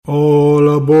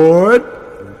All aboard!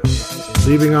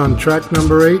 Leaving on track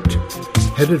number 8,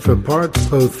 headed for parts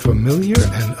both familiar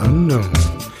and unknown.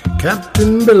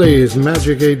 Captain Billy's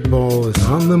Magic 8 Ball is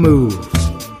on the move.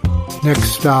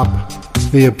 Next stop,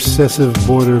 the obsessive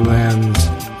borderlands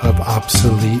of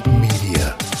obsolete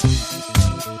media.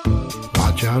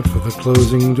 Watch out for the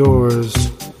closing doors.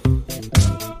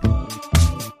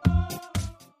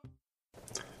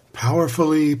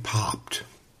 Powerfully popped.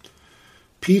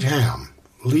 Pete Ham,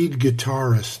 lead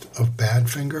guitarist of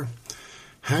Badfinger,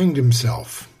 hanged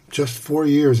himself just 4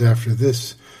 years after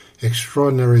this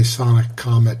extraordinary sonic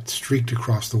comet streaked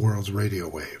across the world's radio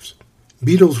waves.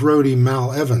 Beatles roadie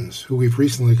Mal Evans, who we've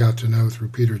recently got to know through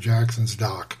Peter Jackson's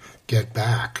doc, Get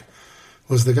Back,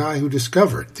 was the guy who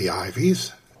discovered the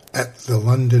Ivies at the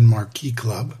London Marquee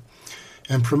Club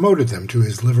and promoted them to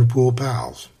his Liverpool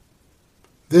pals.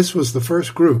 This was the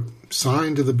first group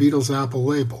signed to the Beatles' Apple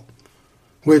label,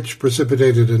 which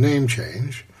precipitated a name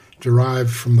change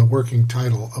derived from the working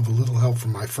title of A Little Help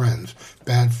from My Friends,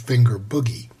 Badfinger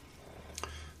Boogie.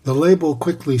 The label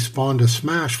quickly spawned a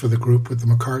smash for the group with the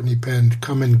McCartney-penned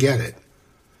Come and Get It.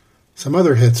 Some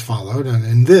other hits followed, and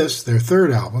in this, their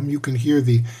third album, you can hear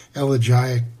the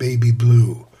elegiac Baby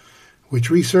Blue,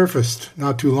 which resurfaced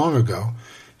not too long ago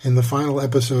in the final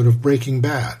episode of Breaking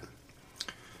Bad.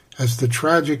 As the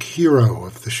tragic hero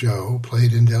of the show,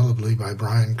 played indelibly by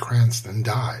Bryan Cranston,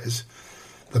 dies,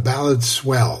 the ballad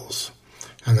swells,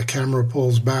 and the camera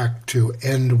pulls back to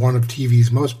end one of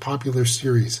TV's most popular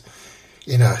series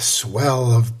in a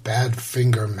swell of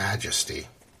Badfinger majesty.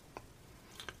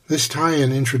 This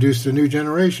tie-in introduced a new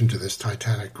generation to this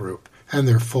titanic group and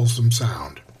their fulsome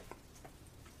sound.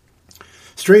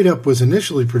 Straight Up was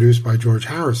initially produced by George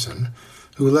Harrison,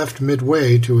 who left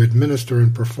midway to administer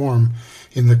and perform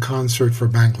in the concert for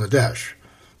Bangladesh,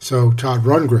 so Todd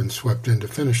Rundgren swept in to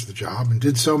finish the job and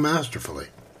did so masterfully.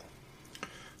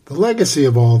 The legacy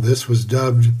of all this was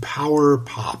dubbed Power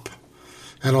Pop,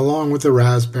 and along with the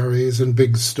Raspberries and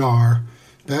Big Star,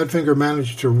 Badfinger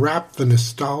managed to wrap the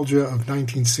nostalgia of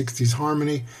 1960s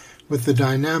harmony with the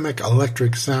dynamic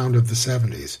electric sound of the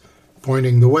 70s,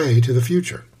 pointing the way to the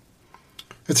future.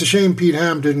 It's a shame Pete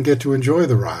Ham didn't get to enjoy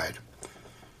the ride.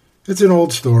 It's an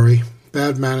old story.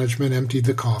 Bad management emptied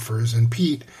the coffers, and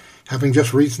Pete, having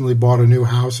just recently bought a new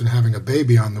house and having a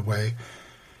baby on the way,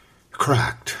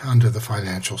 cracked under the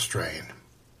financial strain.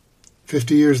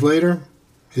 50 years later,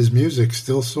 his music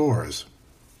still soars.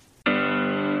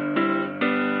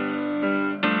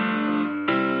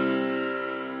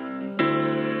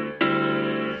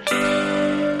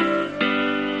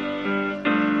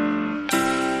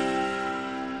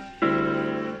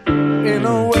 In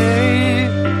a way,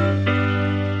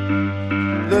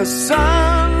 the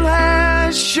sun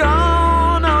has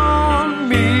shone on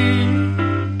me,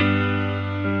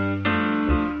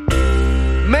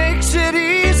 makes it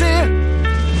easy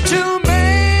to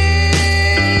make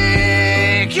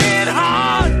it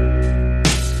hard.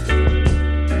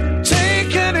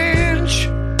 Take an inch,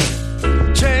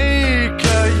 take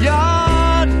a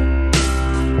yard,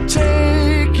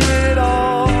 take it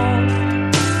all.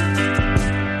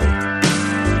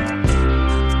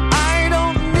 I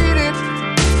don't need it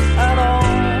at all.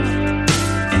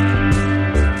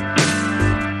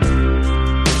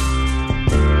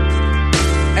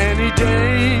 Any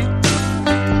day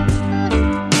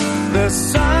the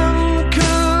sun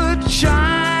could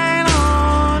shine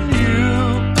on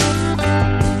you,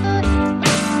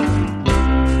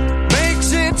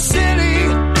 makes it silly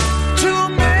to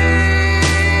make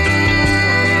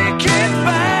it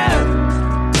bad.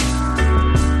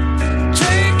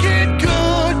 Take it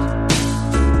good,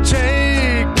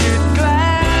 take it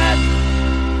glad,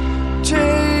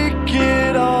 take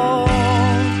it all.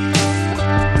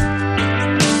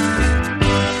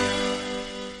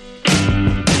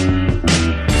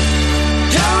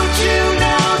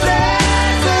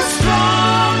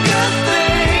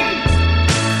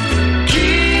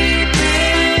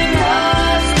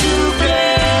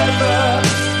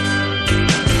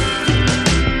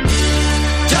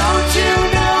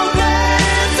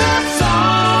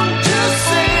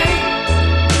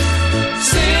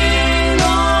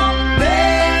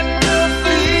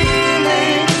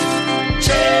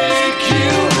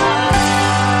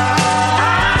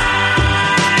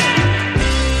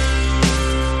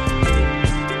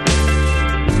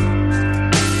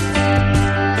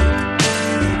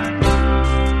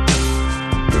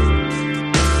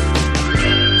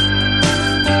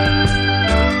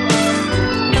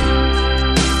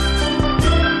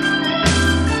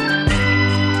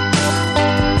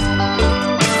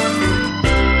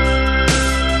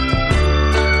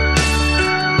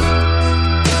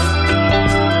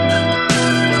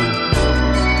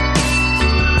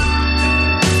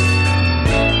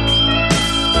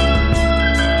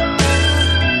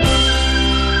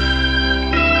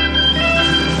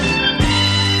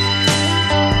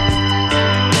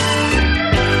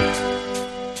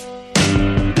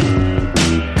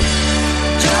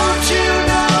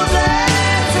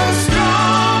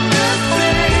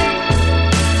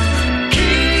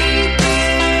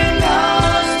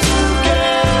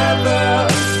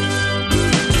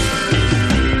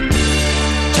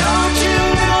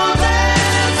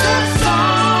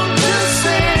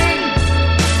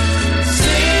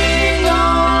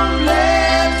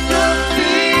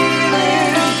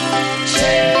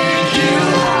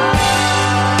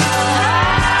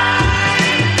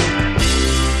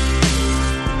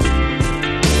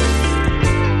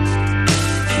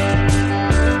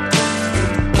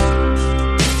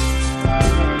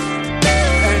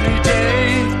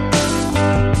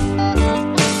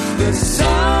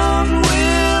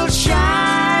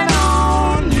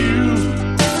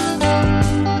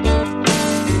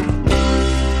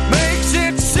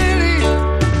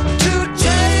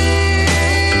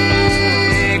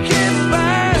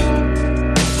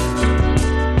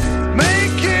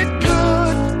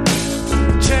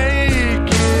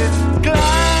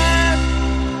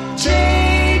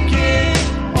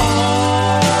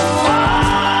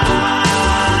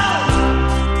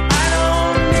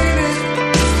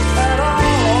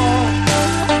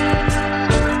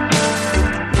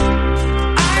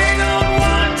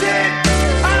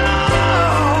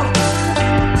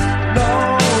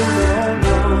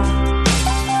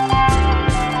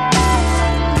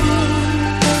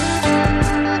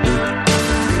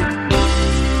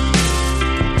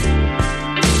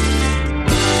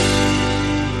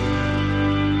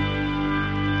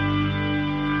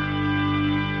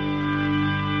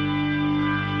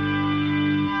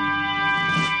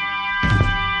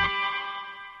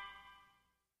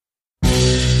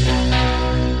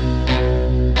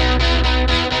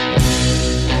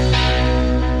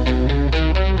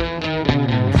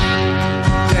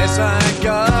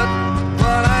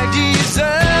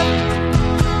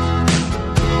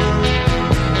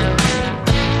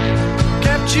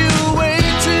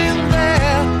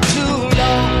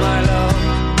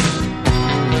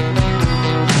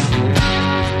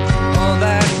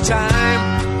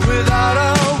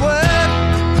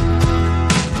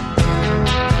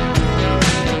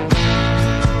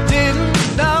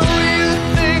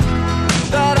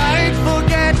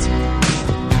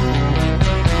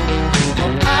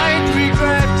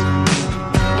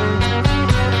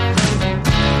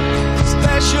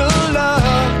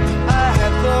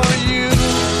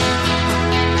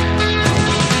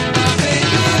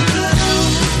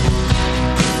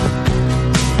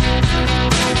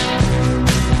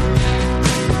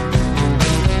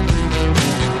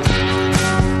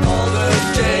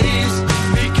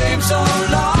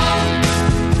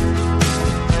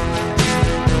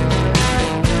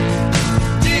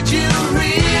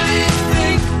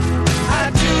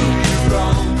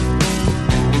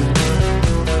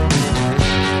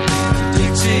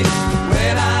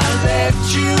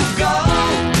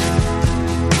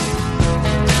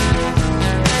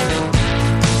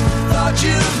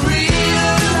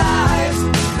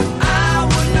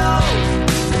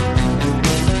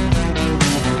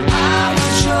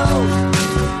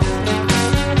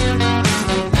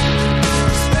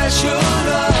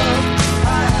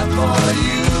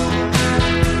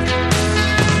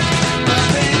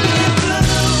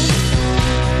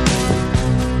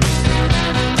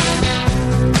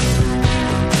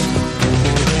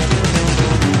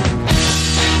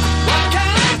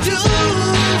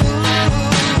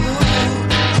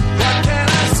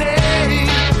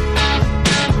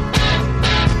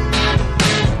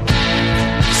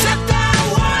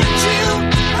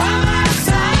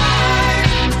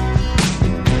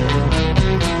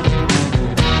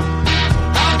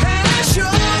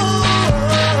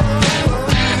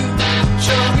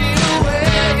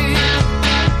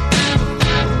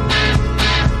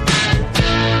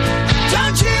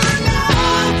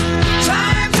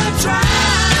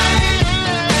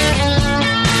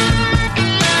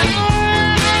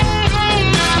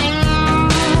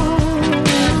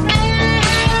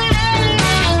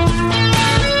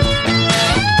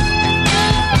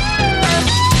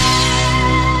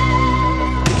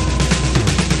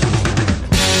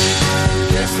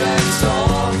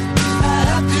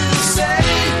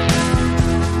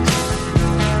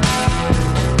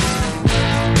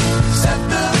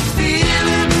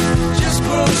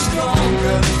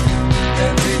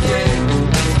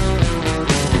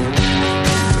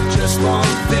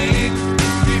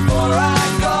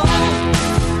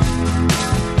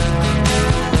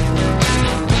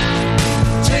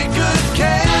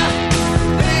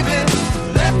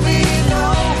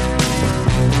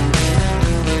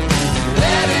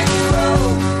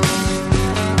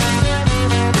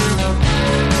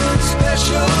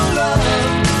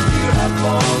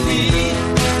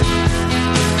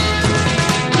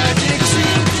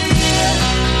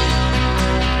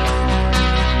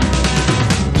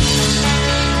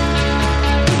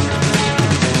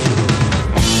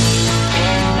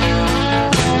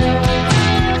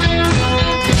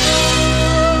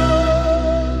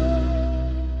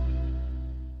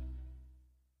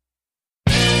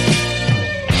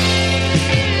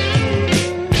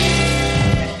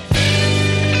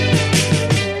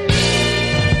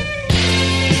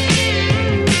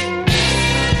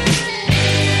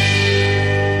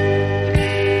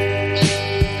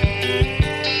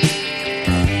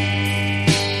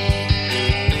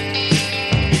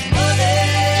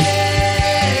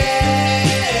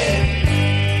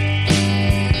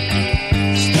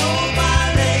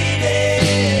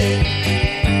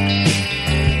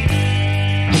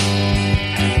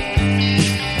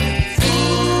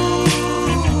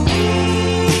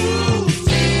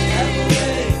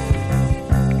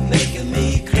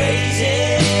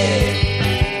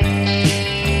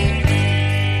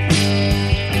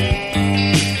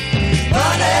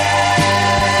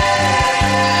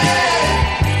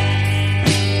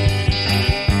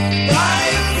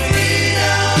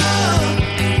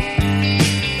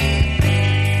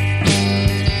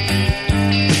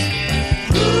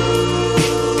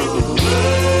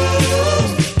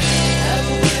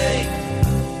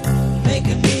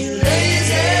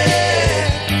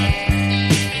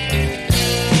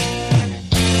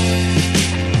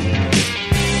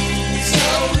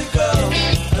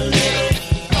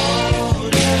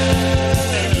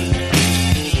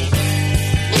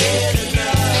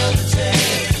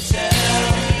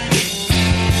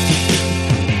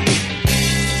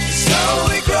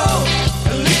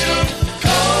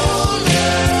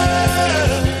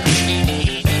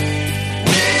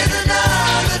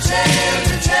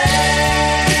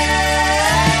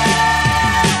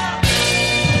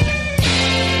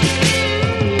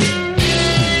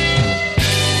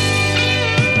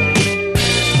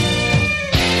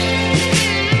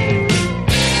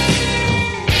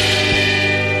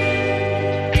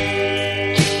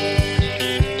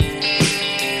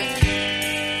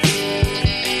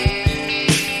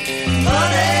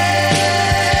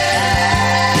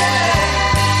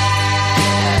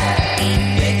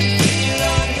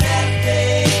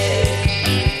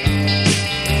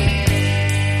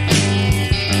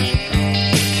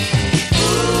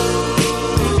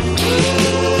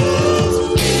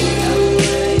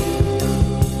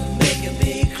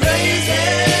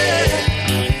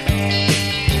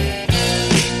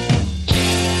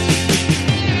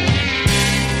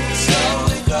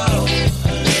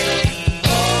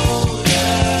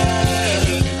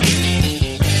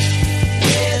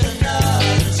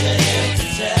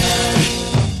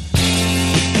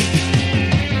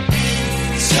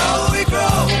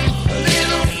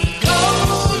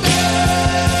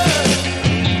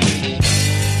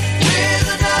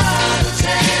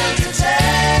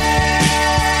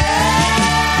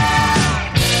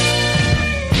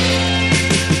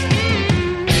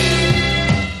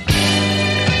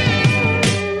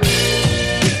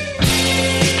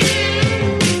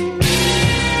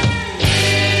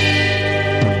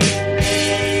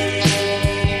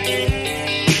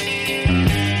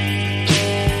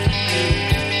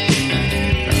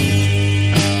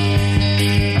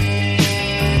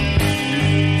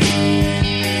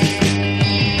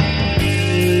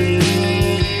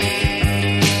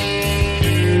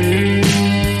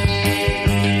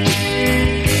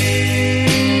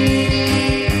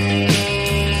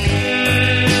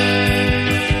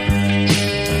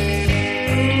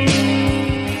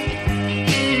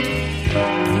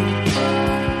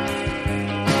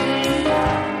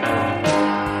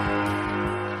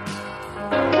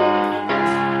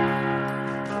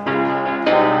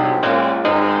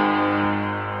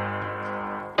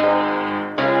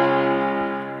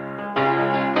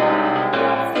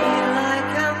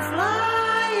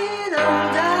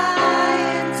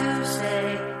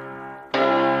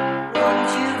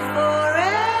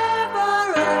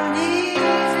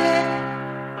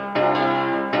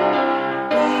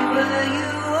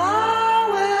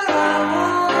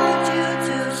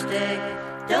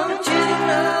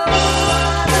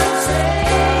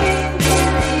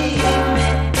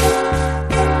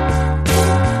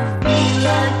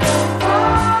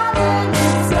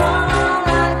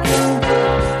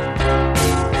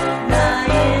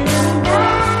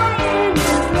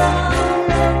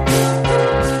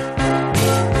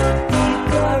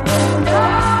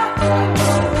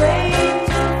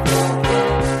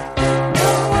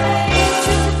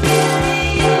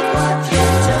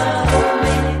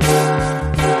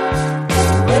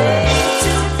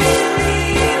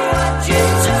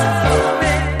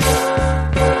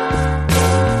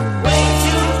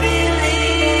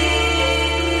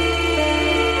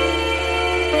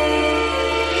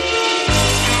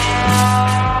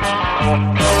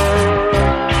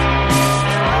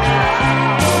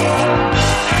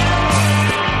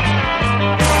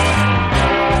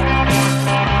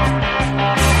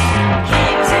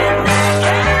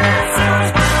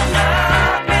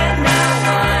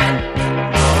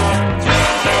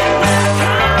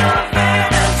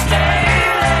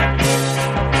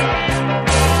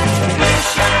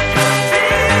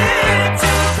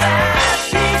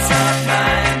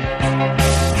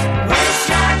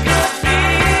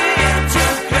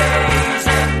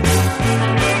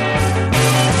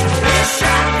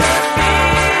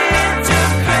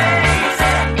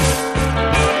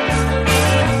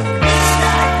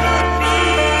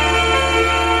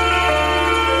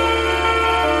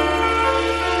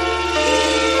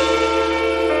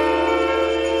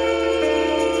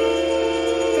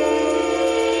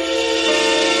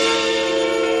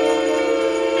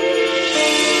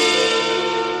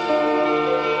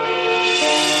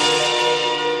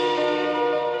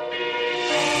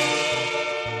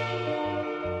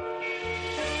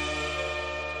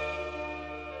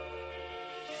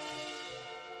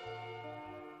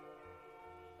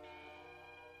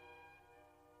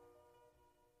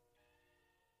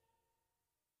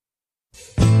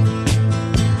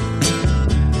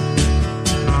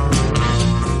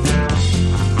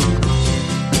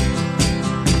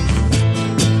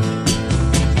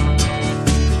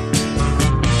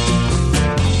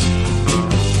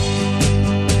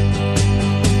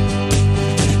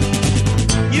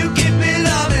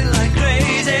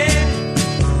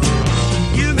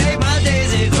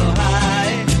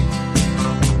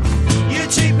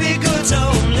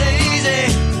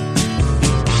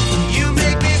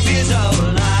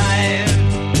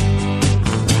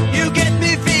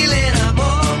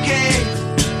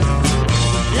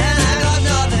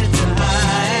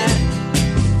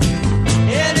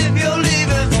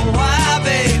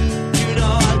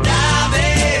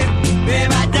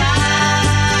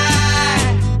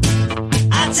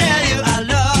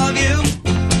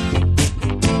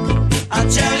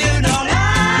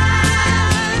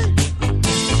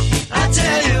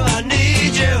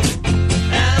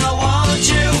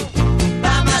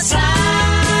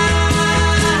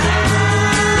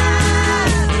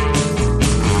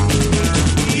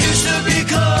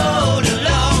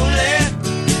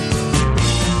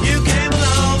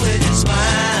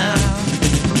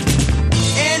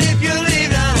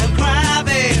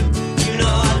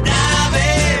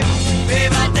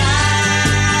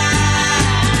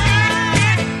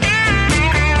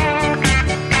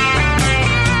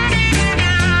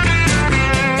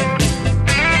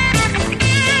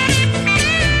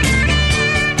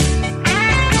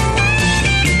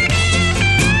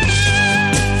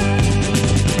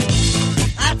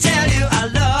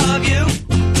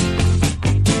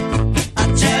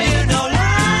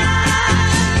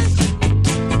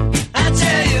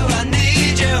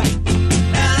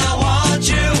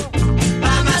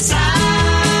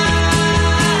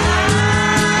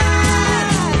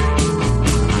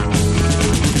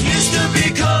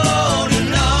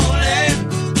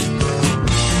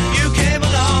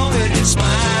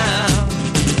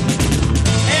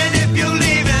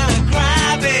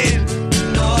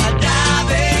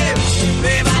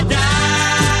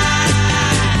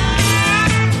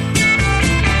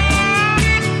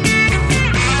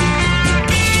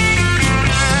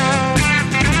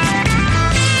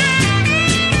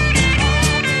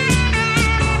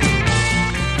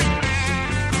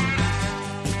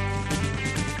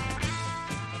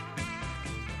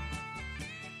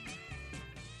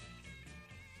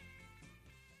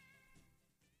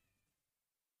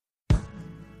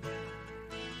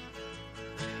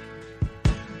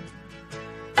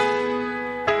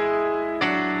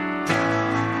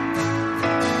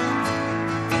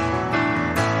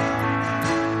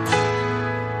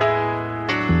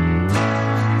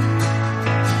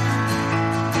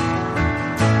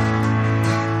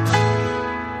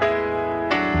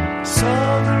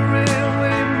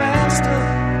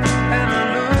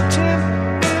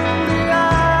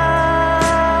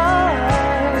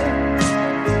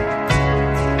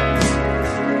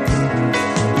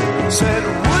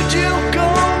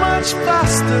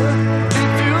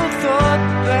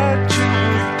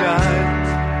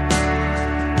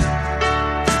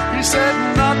 He said,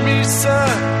 not me, sir,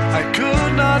 I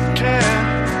could not care.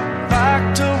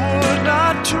 Factor would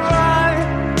not try.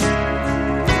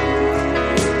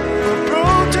 The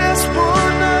protest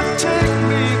would not take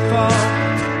me far.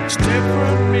 It's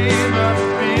different me not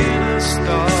being a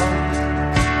star.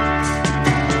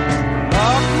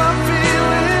 Lock my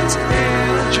feelings in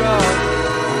a jar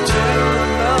till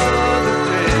another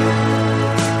day.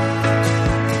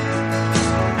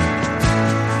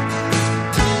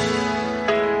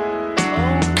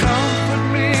 Oh, comfort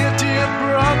me, dear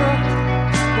brother.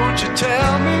 Won't you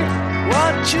tell me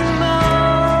what you know?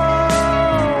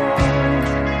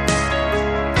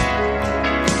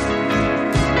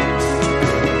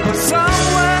 For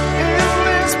somewhere in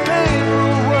this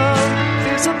painful world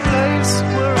is a place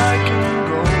where I can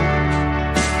go.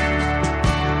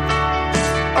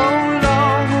 Oh,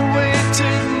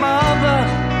 long-awaited mother,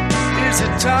 is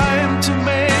it time to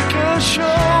make a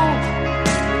show?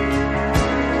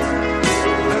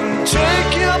 And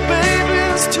take your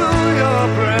babies to your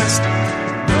breast.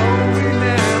 No, we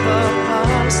never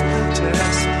passed the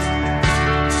test.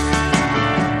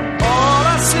 All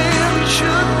our sins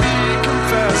should be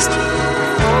confessed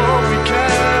before we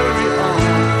carry on.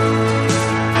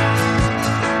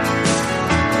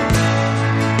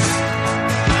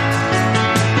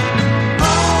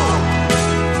 Oh,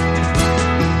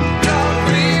 don't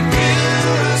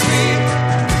refuse me.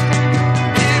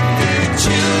 If you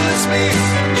choose me,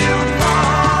 you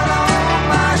follow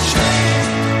my shame.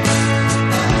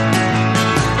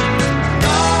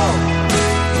 No,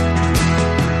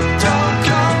 don't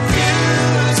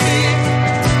confuse me,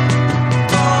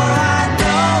 for I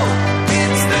know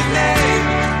it's the name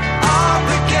of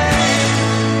the game.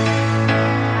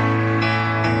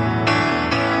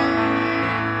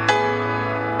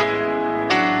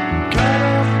 Got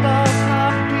up off my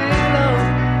pillow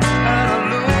and I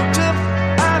looked up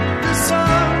at the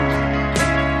sun.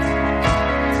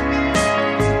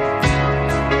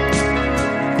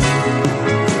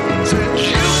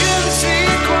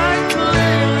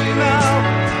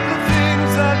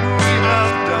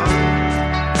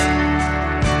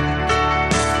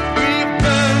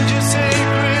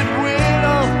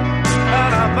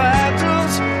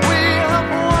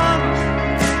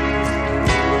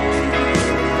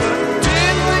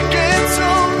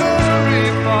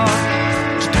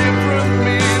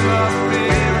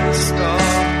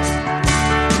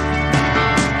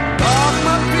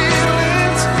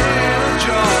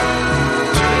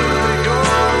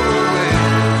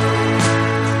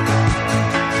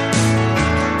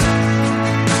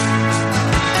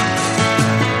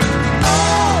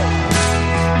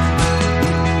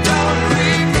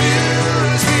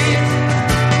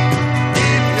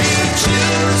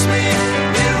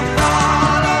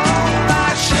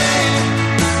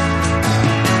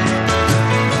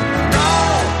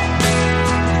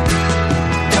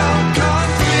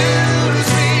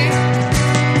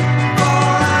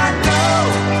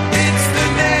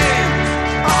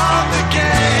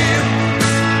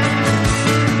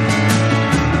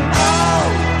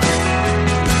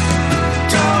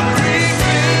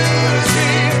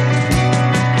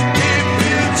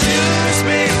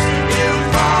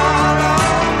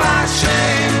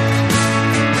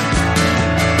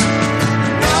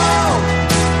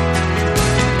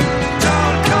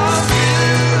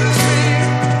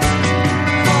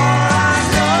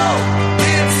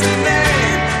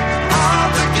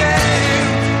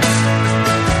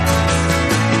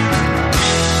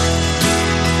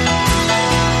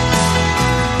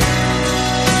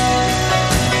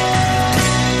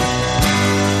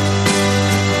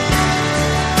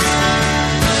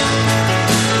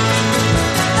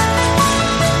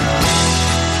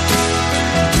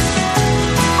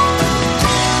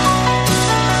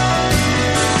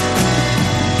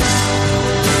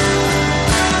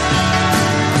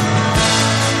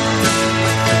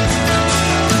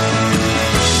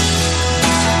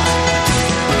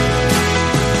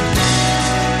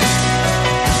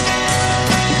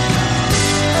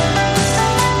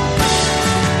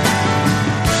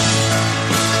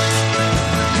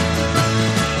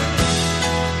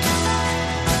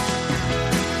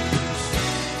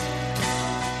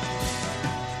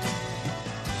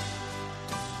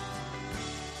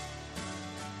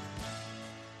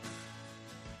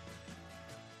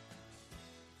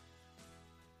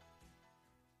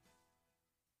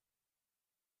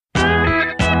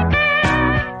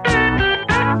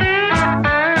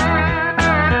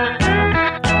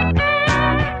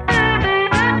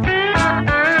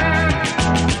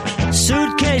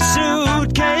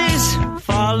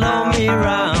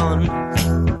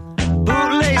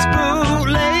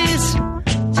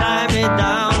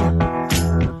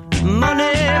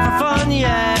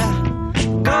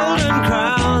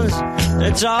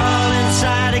 It's all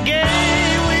inside a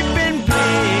game we've been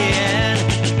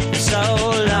playing so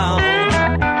long.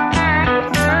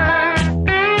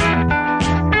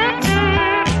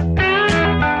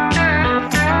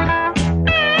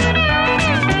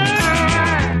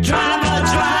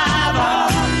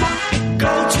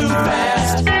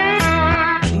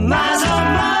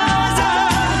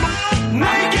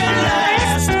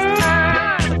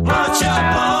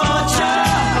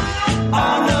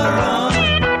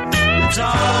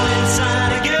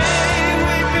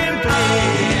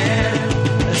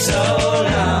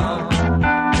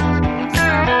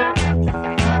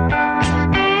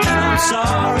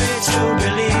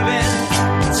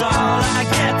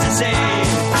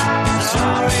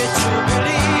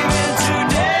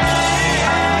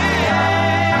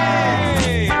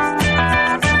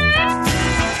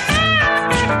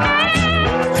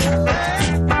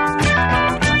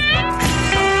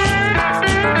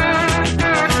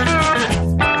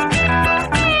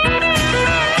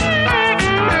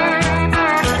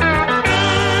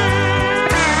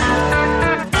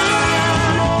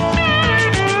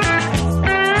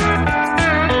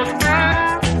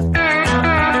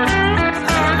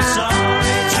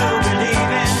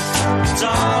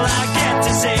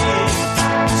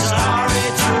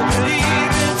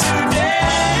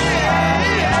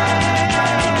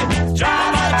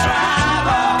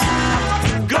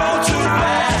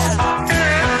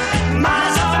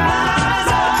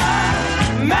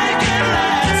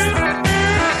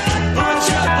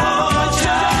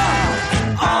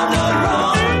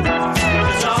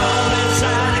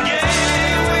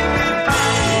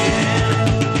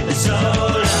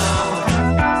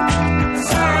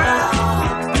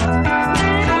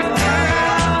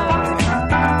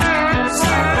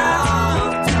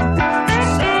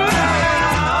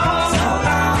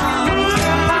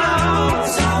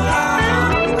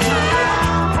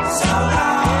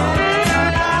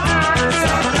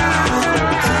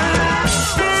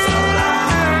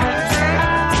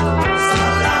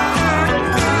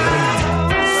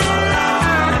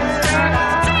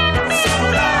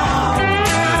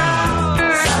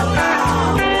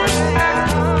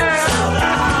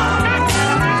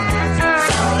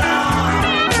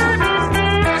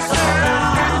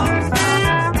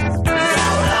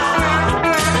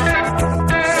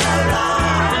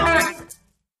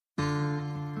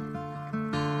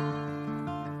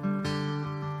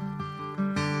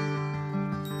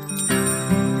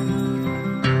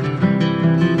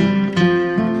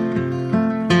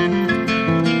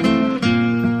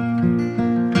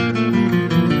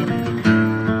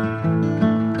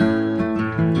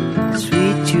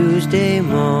 Tuesday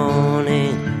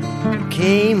morning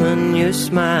came a new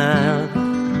smile.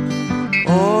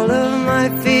 All of my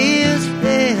fears,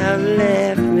 they have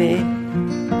left me.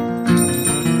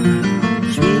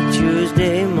 Sweet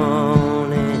Tuesday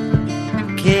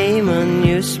morning came a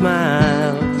new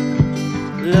smile.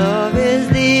 Love is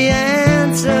the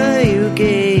answer you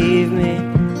gave me.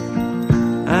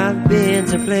 I've been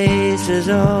to places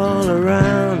all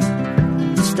around,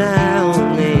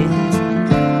 astound me.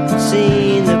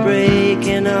 Seen the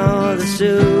breaking of the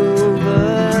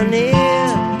souvenir.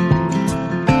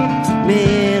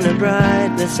 In a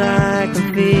brightness I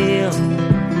can feel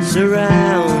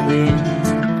surrounding.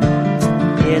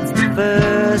 It's the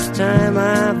first time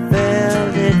I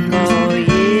felt it for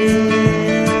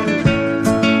years.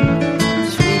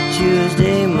 Sweet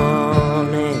Tuesday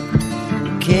morning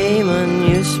came a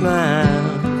new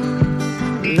smile.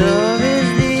 Love is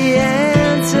the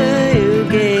answer you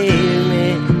gave.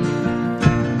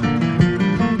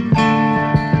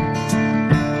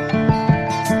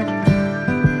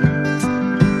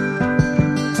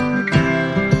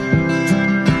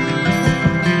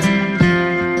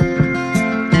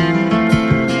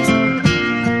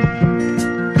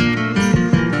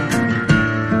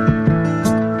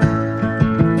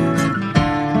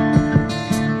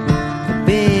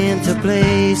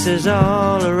 Places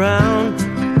all around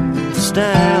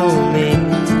astound me.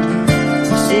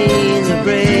 Seen the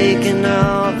breaking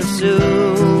of the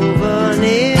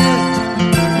souvenir.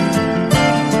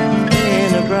 In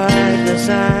a brightness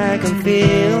I can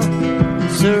feel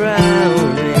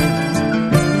surrounding.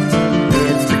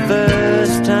 It's the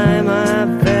first time I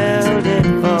felt it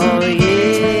for years.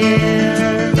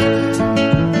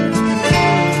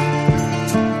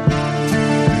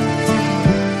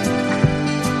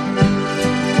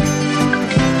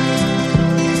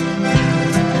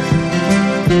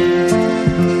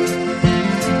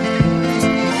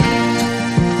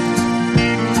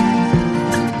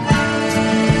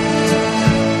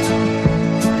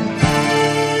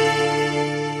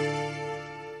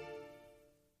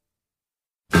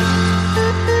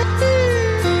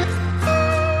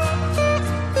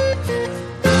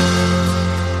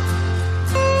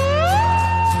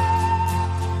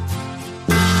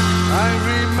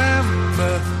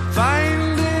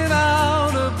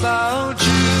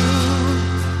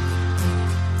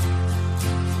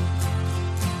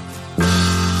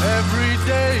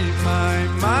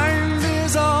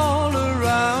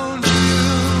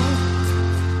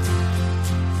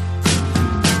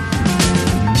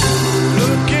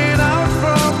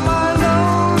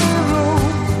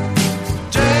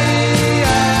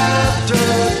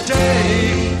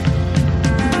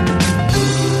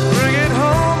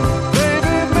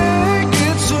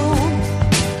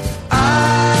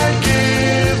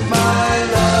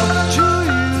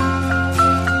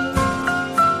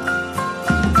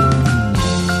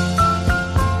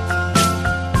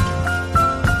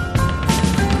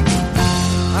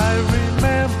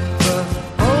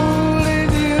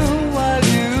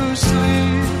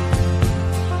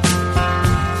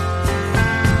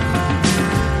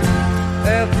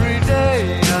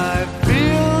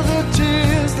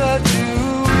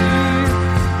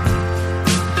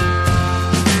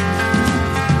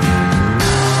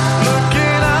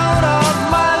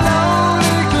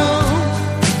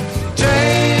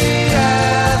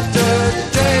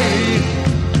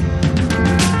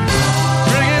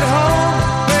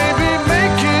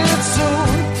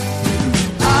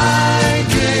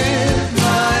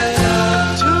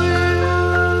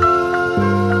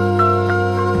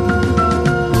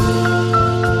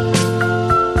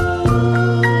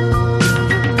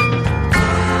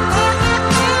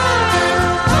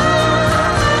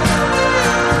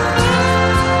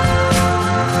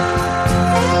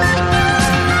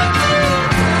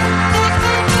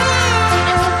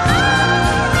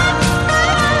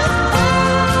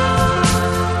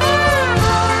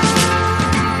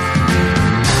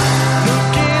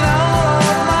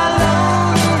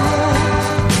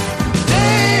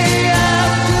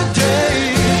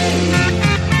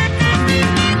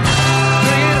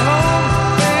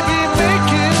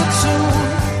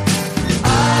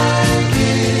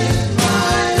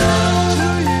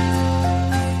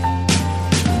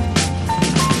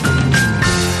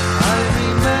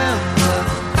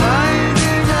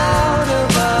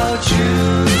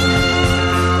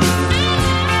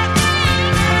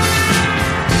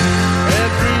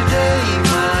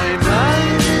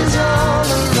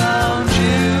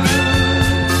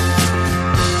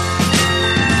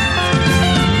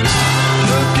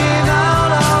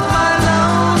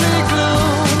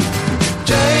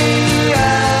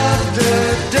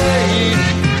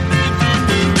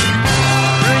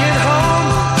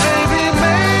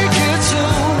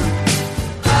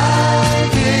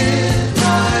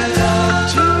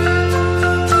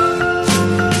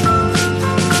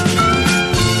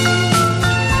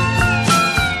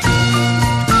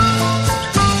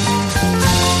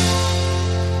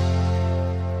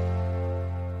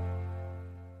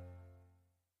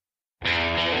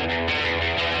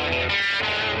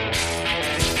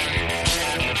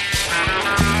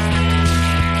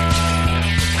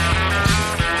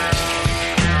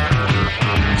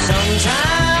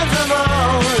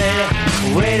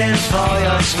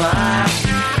 smile.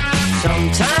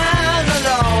 Sometimes I'm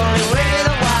lonely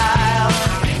with a while.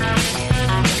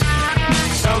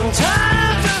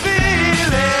 Sometimes the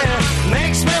feeling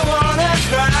makes me wanna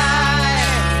cry.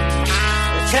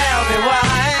 Tell me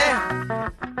why.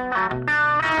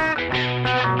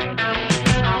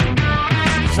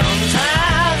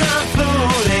 Sometimes I'm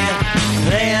fooling,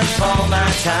 playing for my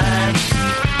time.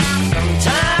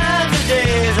 Sometimes the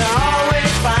days are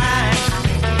always fine.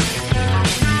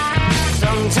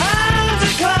 Sometimes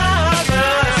the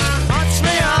covers puts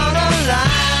me on the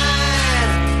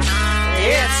line.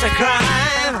 It's a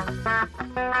crime.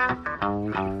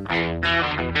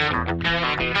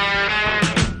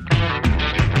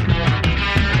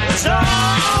 There's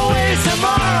always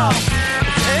tomorrow.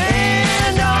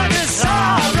 And all the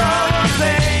sorrow and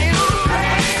pain.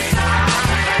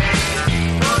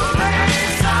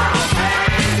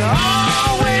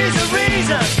 Always a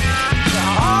reason to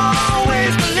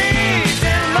always believe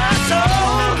in my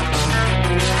soul.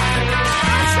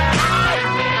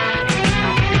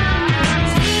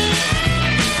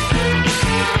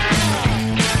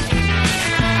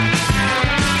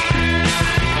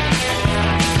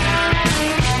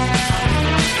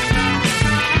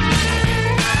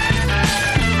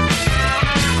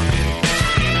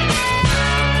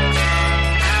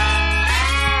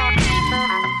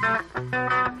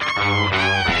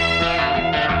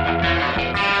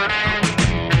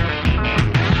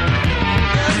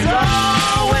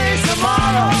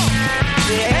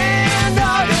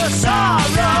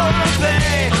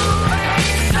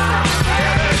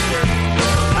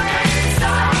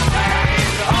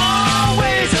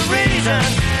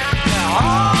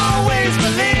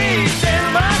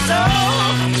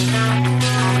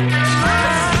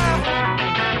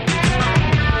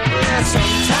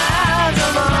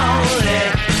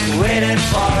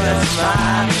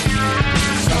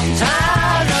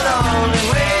 Sometimes I'll only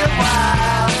wait a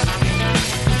while.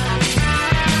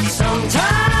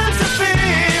 Sometimes the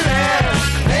feeling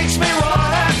makes me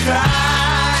wanna cry.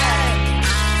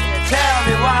 Tell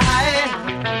me why.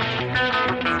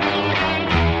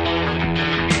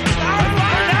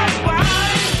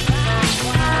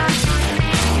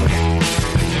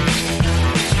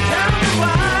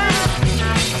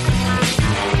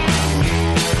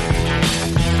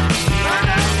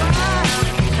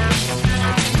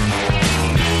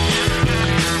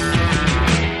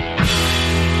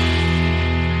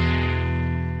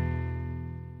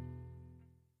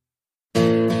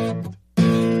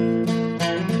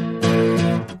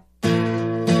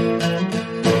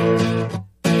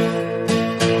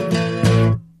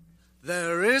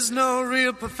 No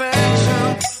real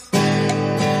perfection.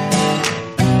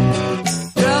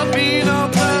 There'll be no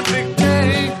perfect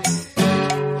day.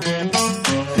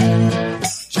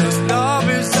 Just love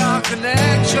is our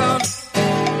connection.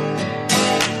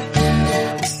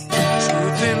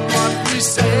 Truth in what we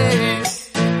say.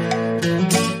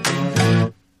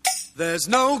 There's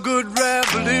no good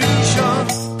revolution.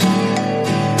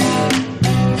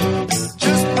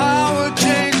 Just power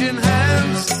changing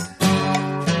hands.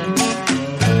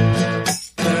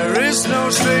 No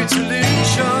straight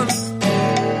solution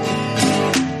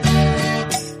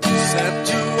except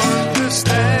to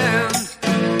understand.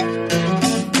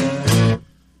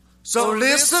 So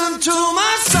listen to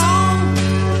my song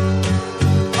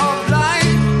of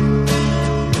life.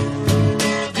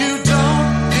 You don't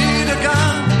need a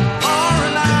gun or a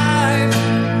knife.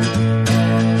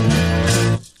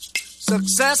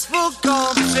 Successful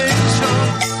conversation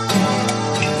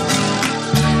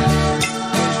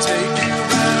will take you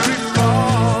very far.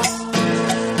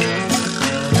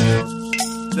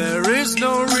 There is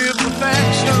no real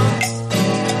perfection.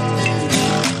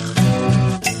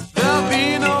 There'll be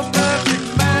no perfect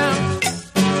man.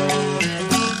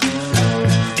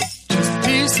 Just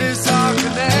pieces of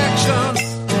connection.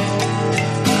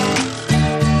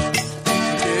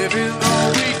 Giving all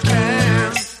we can.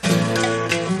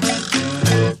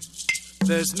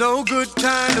 There's no good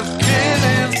kind of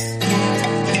killing.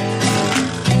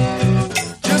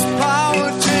 Just power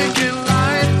taking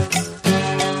life.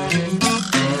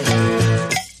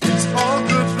 It's all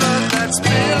good blood that's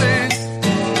spilling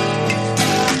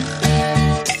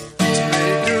to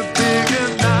make a bigger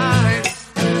night.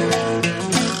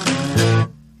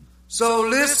 So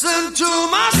listen to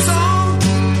my song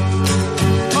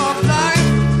of life.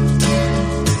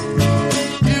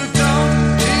 You don't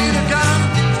need a gun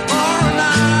or a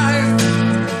knife.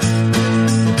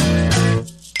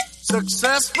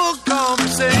 Successful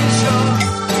conversation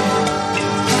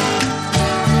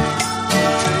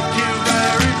will take you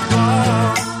very far.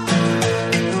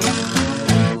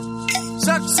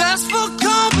 Successful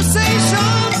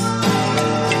conversation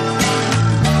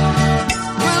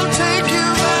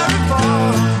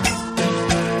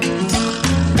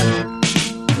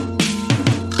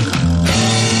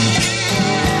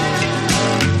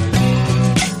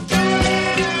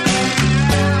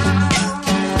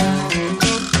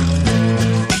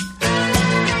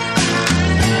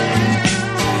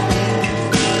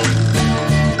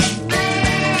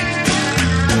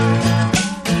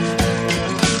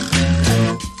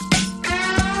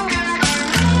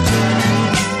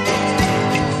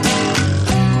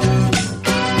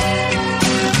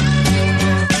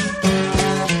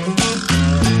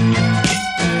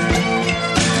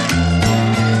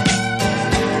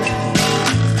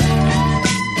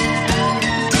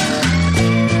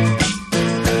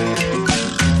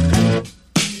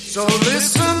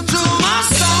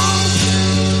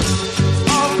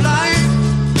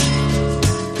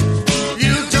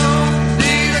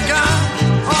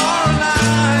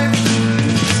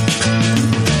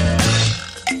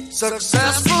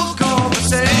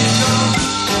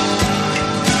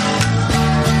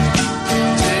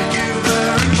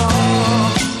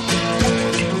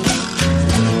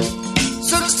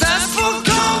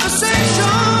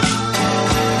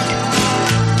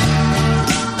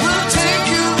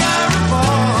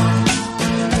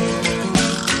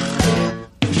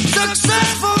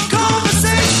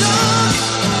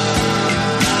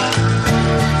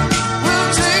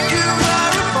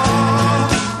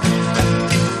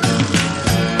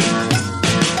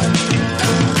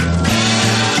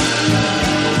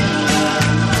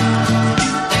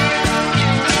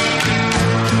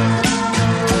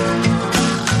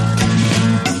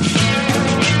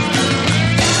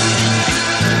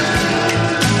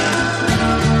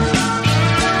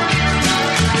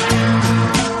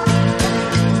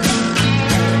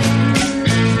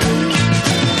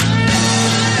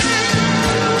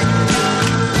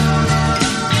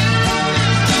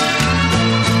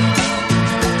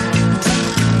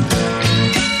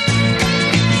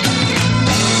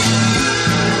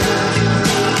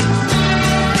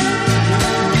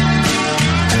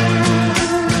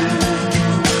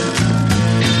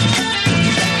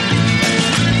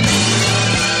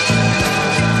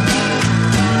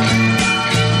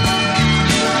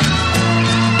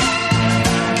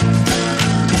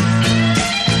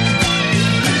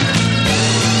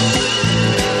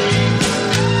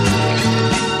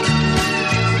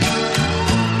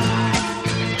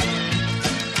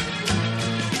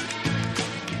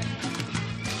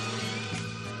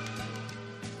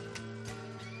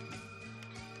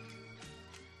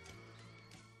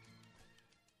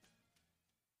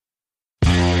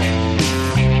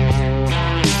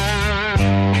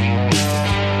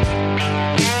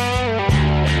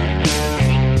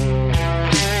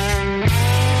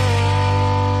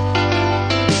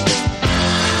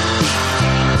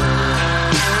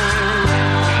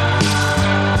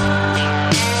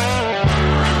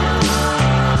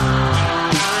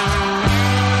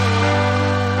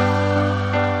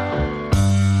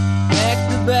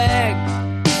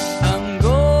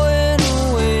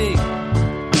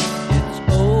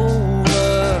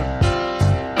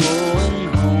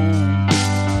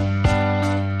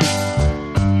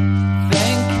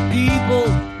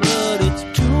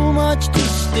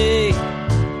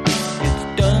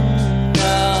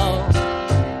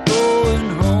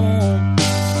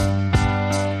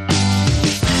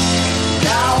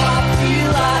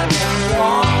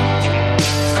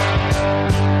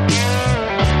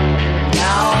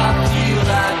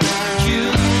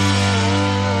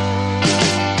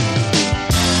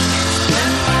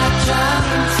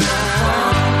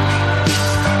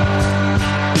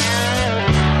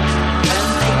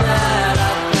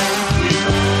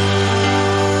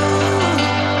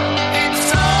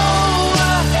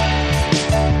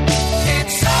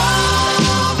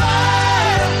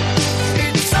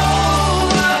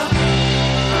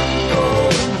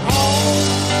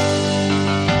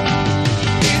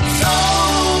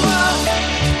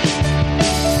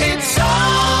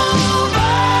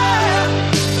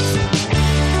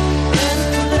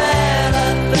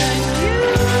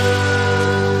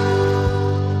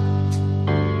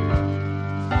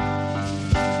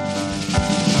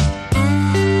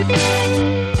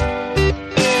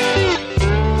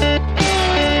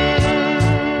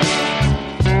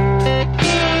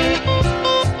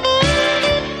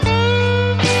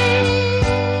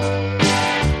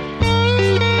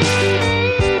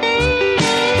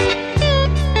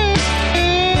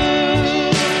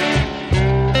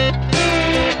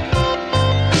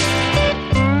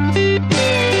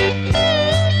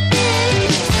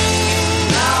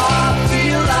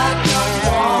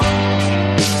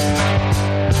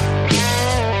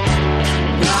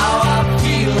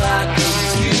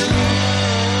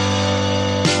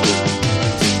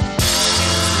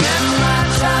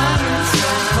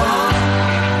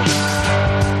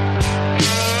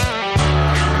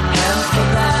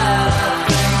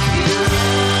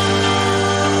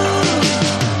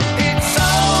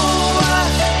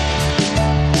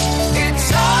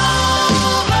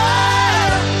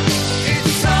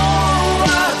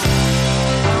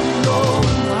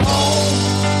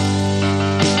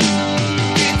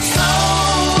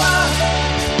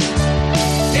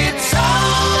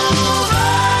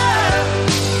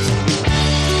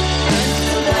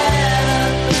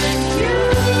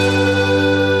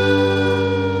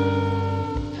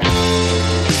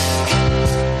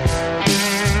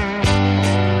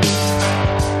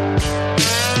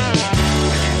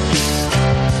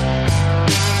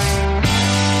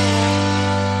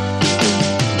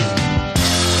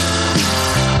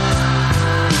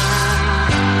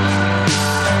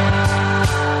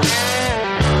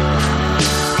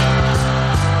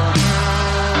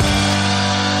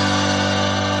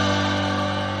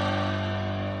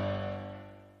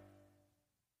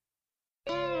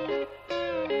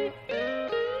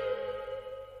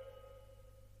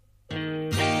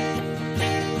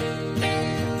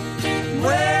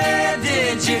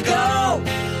did you go?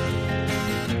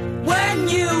 When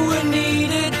you were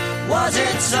needed, was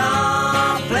it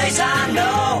someplace I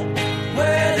know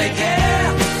where they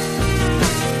care?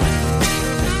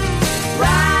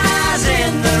 Rise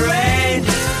in the rain.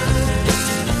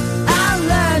 I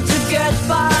learned to get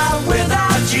by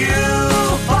without you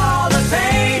for the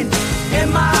pain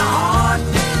in my heart.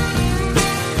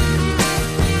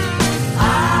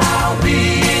 I'll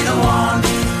be the one.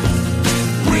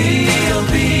 We'll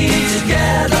be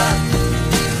together.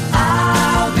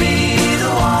 I'll be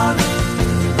the one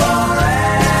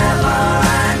forever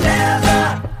and ever.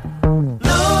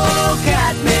 Look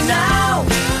at me now.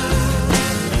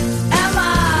 Am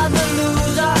I the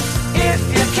loser? If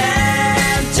you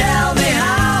can, tell me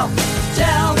how.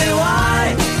 Tell me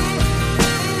why.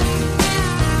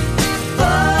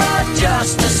 But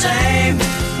just the same,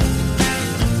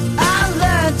 I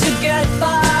learned to get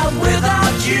by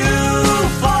without you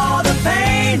for the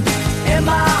pain in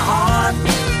my heart.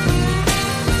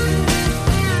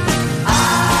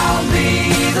 I'll be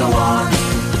the one.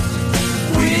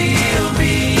 We'll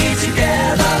be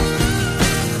together.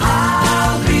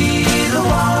 I'll be the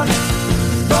one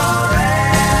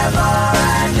forever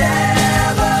and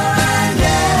ever and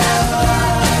ever.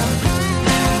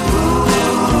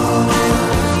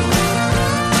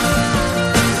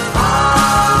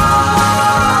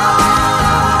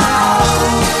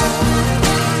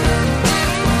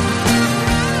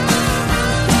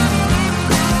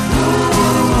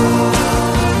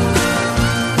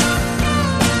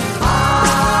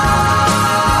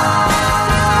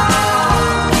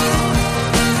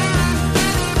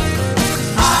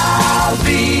 I'll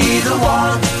be the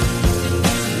one.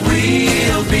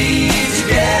 We'll be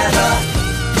together.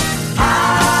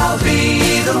 I'll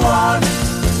be the one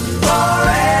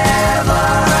forever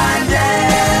and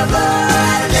ever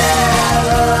and ever.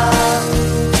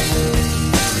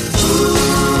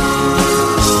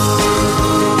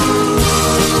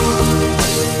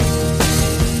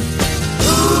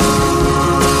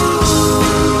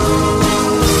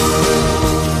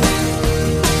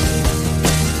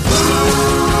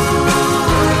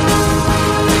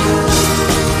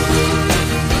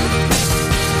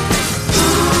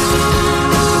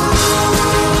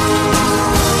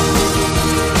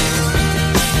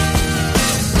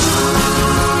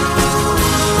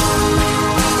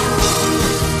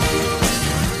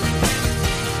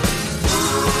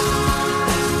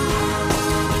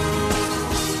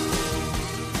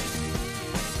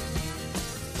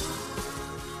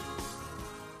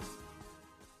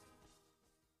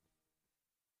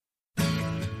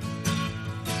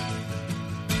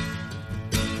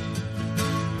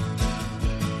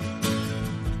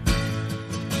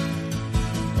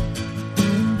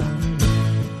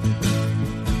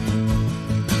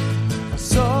 I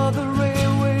saw the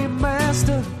railway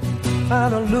master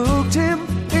and I looked him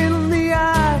in the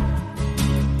eye.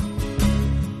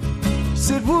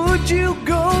 Said, would you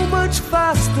go much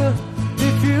faster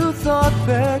if you thought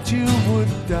that you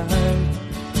would die?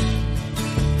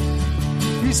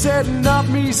 He said, not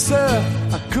me, sir,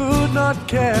 I could not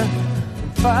care.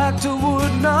 In fact, I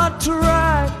would not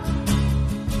try.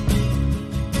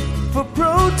 For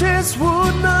protest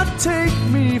would not take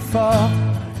me far.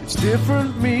 It's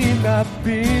different me not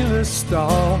being a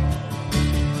star.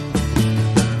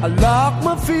 I lock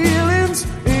my feelings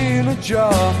in a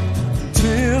jar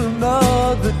till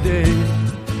another day.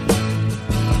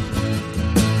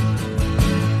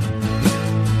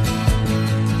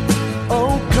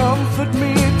 Oh, comfort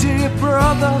me, dear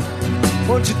brother.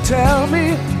 Won't you tell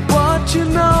me what you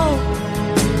know?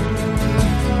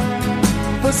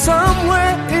 For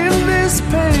somewhere in this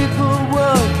paper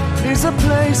world is a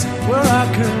place where I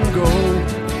can go.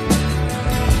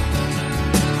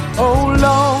 Oh,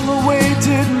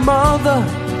 long-awaited mother,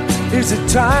 is it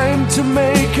time to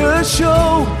make a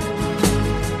show?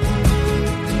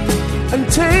 And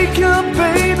take your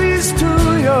babies to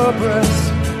your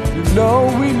breast. You know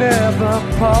we never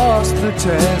passed the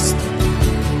test.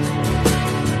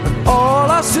 And all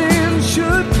our sins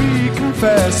should be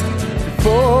confessed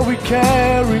before we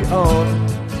carry on.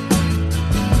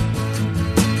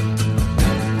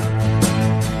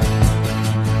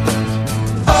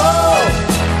 Oh,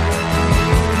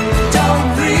 don't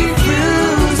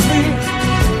refuse me.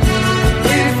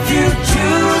 If you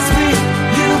choose me,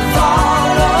 you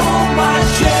follow my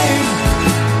shame.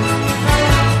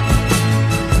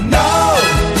 No,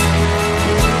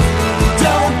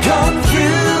 don't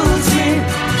confuse me,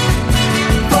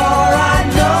 for I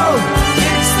know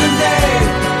it's the name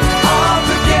of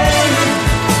the game.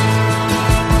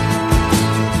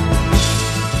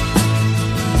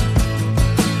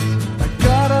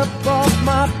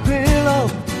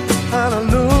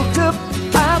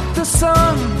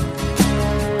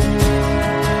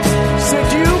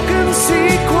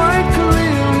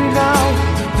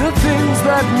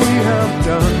 that we have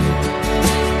done.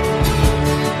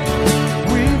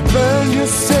 We've burned your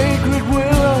sacred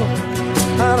willow,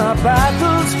 and our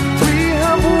battles we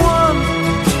have won.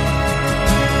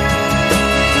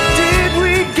 Did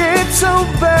we get so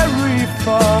very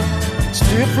far? It's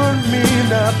different me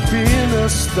not being a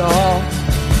star.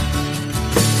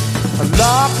 I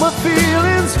lock my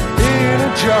feelings in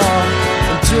a jar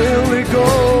until they go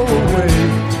away.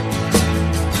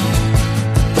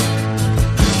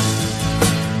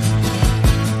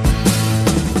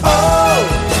 Oh,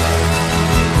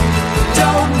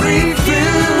 don't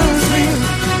refuse me.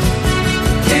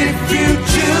 If you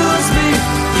choose me,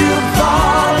 you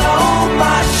follow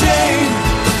my shame.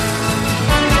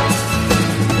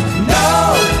 No,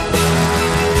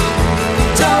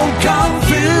 don't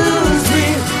confuse me,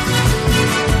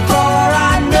 for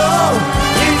I know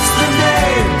it's the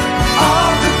name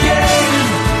of the game.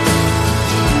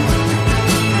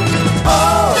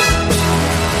 Oh,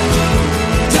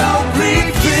 don't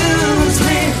refuse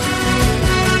me.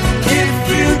 If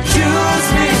you choose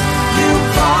me, you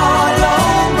follow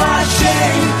my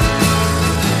shame.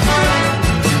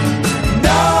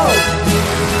 No,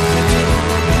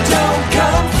 don't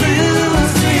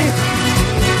confuse me,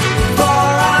 for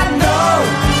I know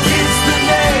it's the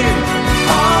name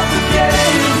of the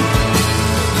game.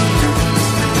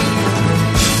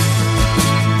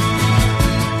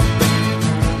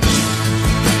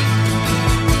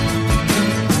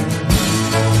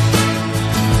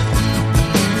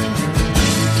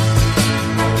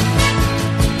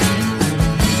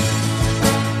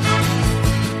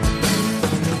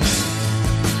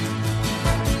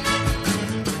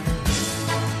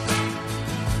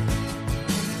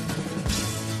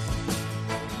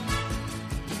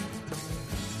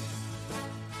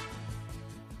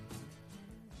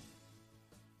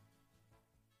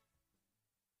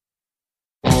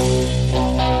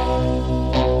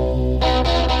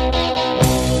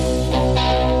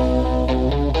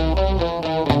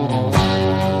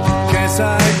 Guess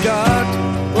I got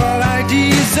what I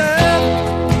deserve.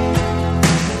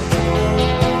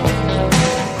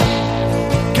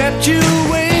 Kept you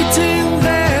waiting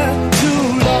there too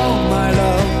long, my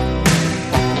love.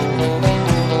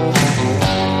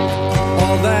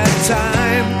 All that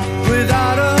time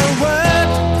without a word.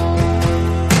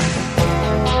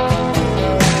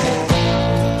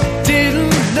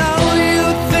 Didn't know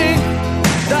you'd think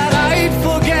that I'd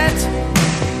forget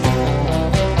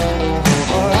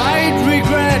or I'd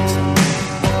regret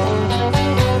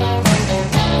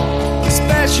the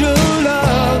special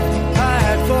love I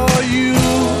had for you.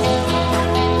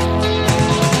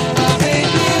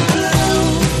 Baby blue,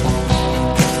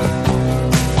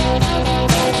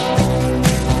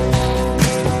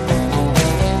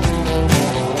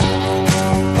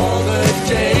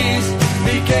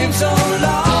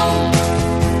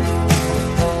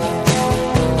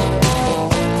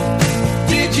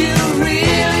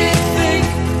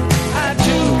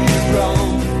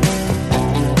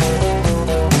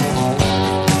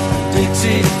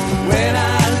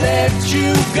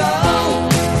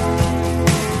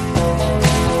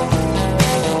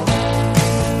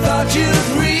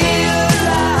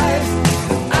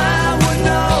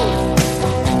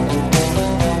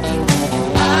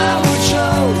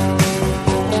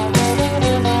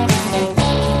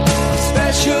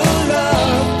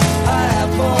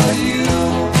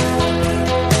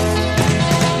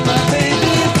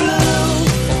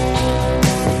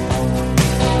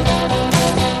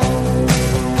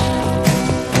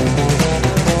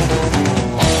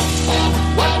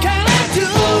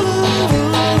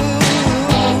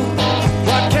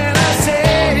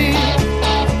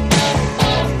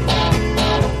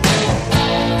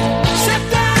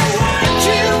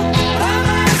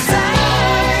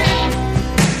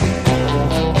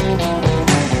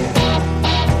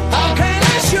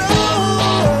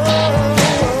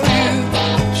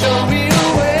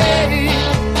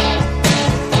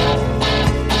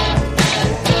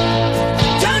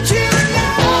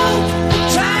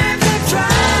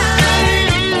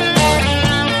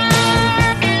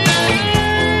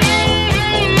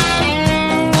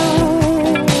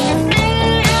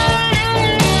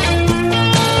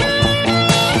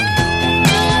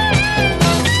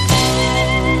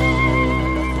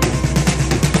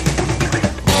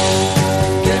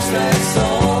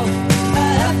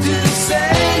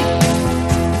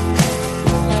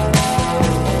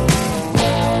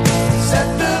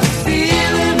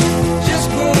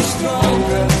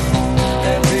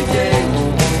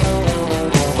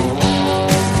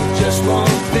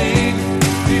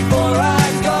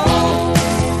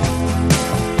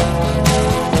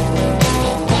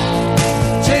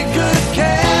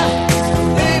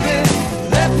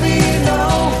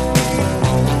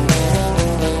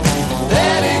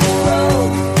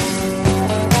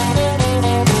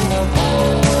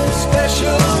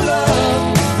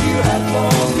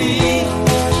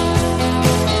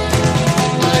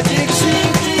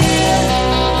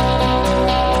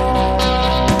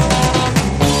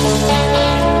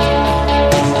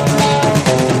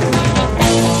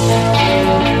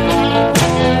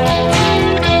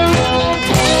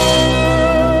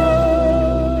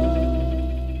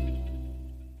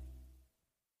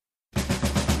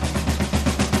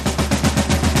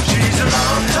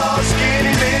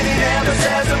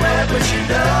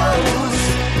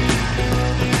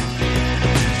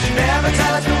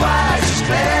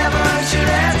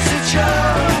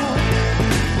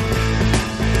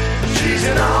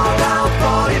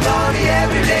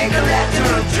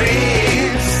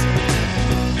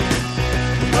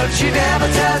 She never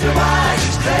tells me why.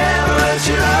 She's clever and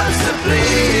she loves to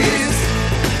please.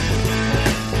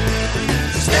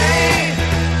 Stay,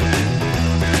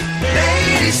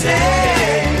 lady,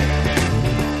 stay.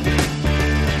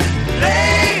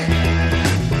 Play,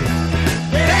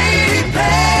 lady,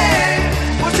 play.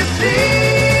 Won't you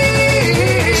please?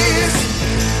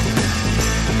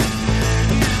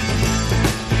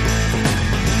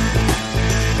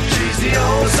 She's the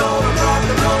old soul of rock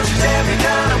and roll. She's every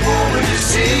kind of woman you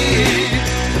see.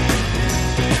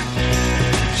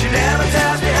 She never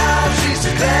tells me how. She's so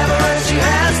clever as she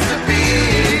has to be.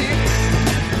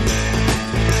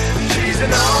 She's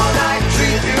an all-night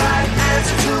treat me right,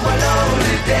 answer to my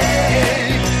lonely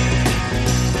day.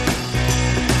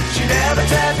 She never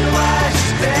tells me why.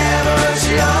 She's clever and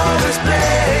she always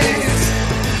plays.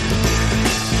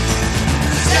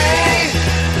 Stay,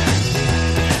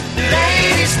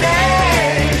 lady, stay.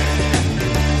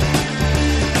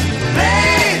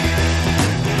 Play,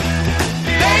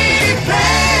 lady,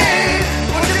 play.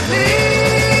 Would you please?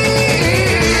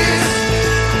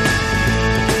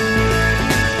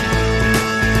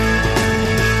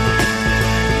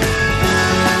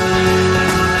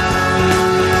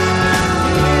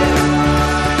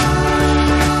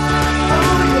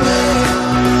 Oh,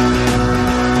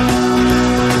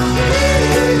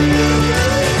 yeah.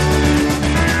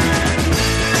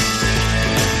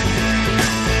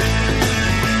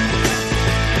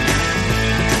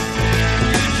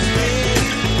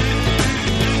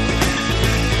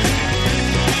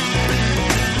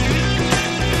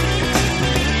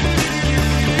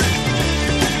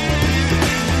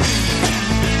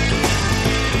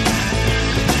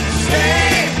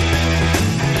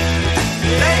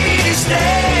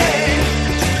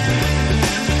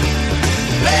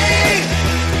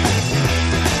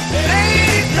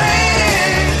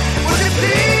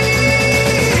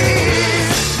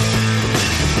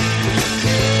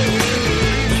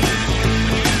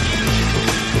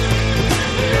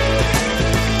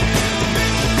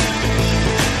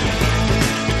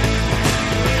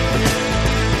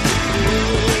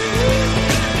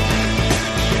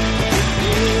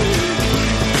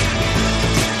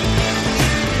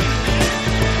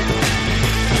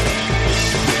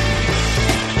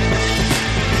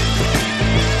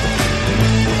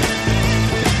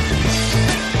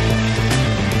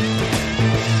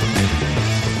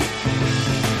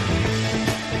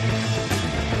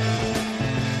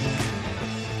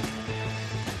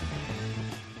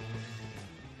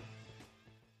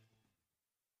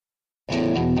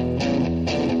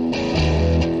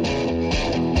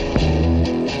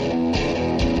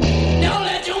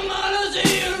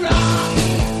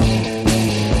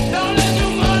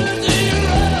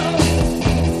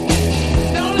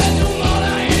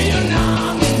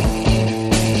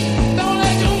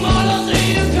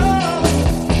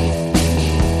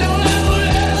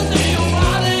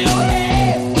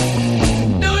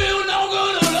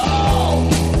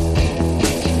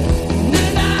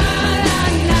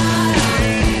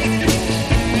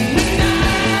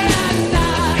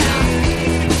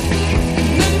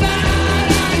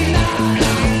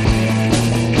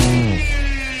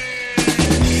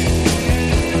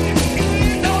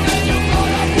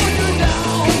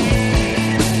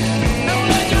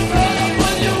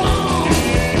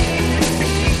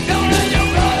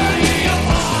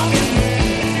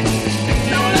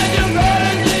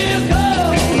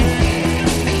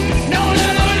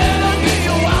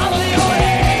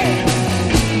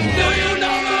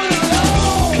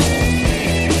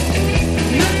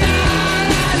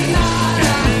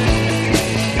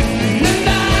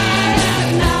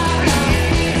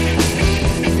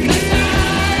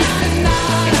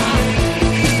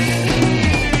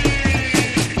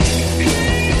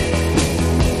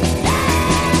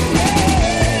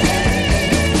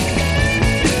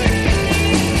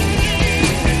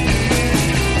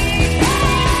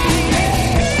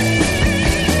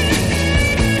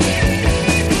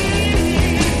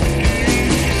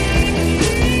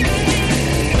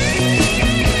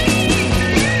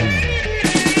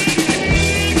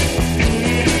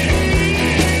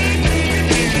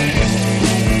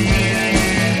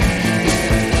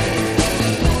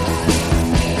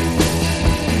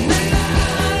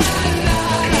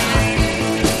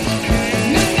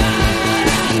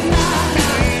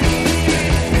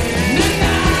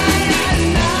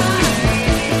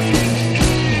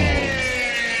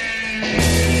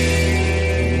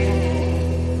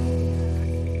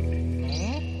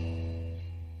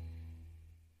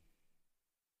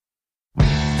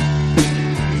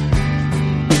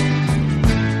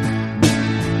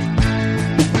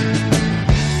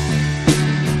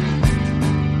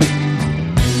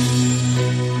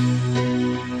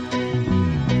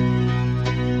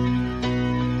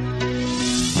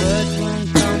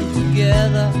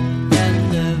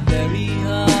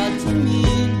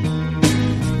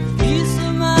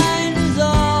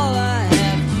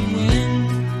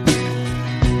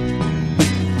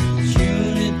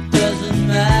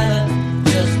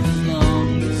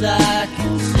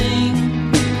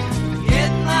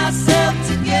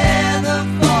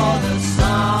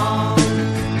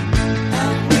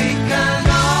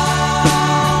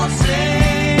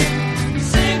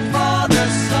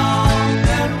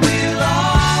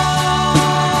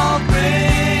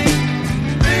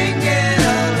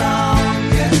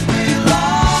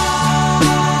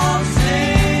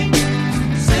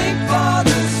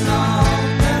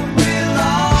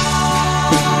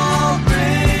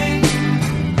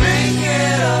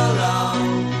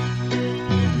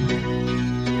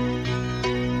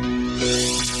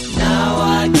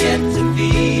 get to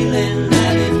feeling